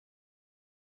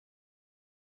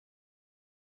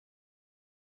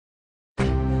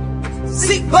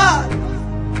Sick bad.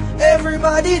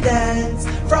 Everybody dance,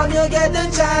 from you get the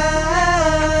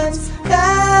chance.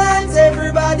 Dance,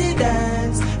 everybody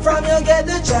dance, from you get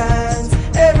the chance.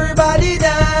 Everybody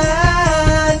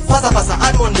dance. Passa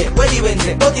on Monday, Weddy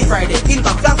Wednesday, Dirty Friday, Peel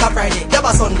Back Flanker Friday,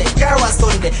 Yabba Sunday, Carwa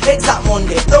Sunday, Exact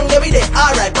Monday, Don't get me there,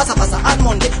 alright. Passa on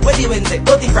Monday, Weddy Wednesday,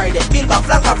 Dirty Friday, Peel Back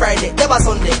Flanker Friday, Yabba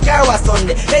Sunday, Carwa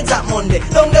Sunday, Exact Monday,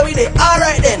 Don't get me there,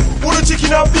 alright then. Who the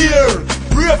chicken and beer?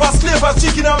 Ravers, slavers,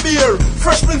 chicken and beer.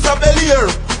 Fresh Prince of Bel-Air.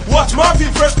 Watch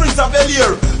Marvin, Fresh Prince of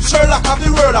Bel-Air. Sherlock of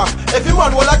the world. Every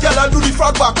man will a girl and do the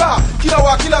frog back. Killer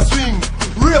walk, killer swing.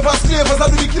 Ravers, slavers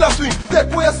and do the killer swing.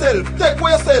 Take for yourself, take for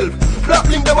yourself. Black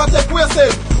link them and take for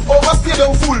yourself. Over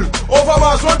stadium full. Over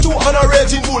Mars run two on a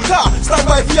raging bull. Stand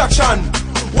by for action.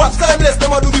 Watch timeless,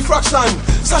 them a do the fraction.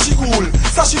 Sashi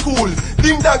cool.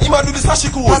 Ding dang, him a do the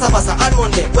sashi cool. Passa on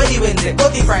Monday, Weddy Wednesday,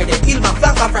 Dirty Friday, Peel Back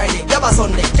Flanker Friday, Yabba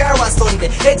Sunday, Carwa Sunday,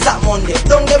 Exact Monday,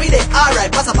 Don't get me there, alright.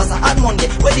 Passa on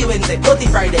Monday, Weddy Wednesday, Dirty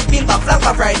Friday, Peel Back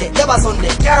Flanker Friday, Yabba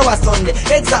Sunday, Carwa Sunday,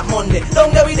 Exact Monday,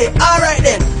 Don't get me there, alright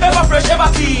then. Ever fresh, ever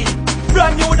clean.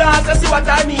 Brand new dance, you see what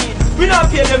I mean. We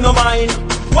not pay them no mind.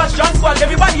 Watch John Squad,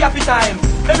 everybody happy time.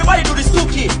 Everybody do the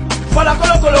stooky. Fala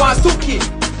Colo and stooky.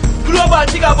 Global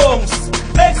Tigger Bongs.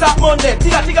 Exact Monday,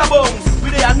 Tigger Bongs.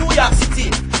 We dey a New York City.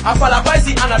 I follow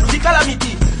Poison and I do the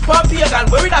calamity. Pump pagan,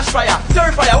 where we dash fire.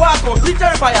 Terrifier, walk out, we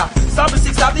terrifier. Sample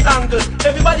 6 of the angle.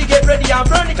 Everybody get ready and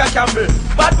Veronica Campbell.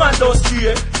 Batman don't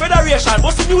stray. Federation,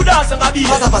 what's the new dance and a beat?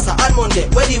 Passa on Monday,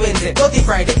 Weddy Wednesday, Dirty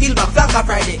Friday, Peel Back Flanker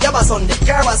Friday, Yabba Sunday,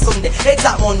 Carwa Sunday,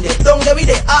 Exact Monday, Don't get me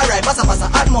there, alright. Passa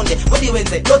on Monday, Weddy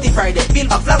Wednesday, Dirty Friday, Peel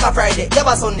Back Flanker Friday,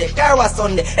 Yabba Sunday, Carwa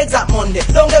Sunday, Exact Monday,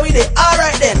 Don't get me there,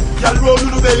 alright then. Y'all roll to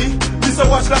the belly. This a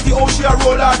watch that the ocean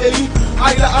roll her belly.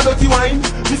 I like a dirty wine.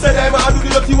 Me say them a do the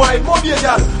dirty wine. More be a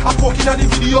girl. A poking at the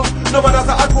video. No man has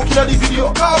a poking at the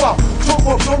video. Kawa. Jump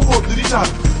up to the chat.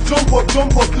 Jump up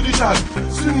to the chat.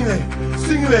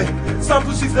 Sing away.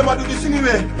 Sample 6 them a do the sing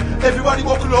away. Everybody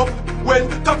buckle up. When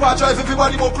Kappa drive,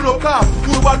 everybody buckle up. Car.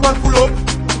 Do the bad man pull up.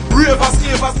 Ravers,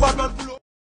 slavers, bad man.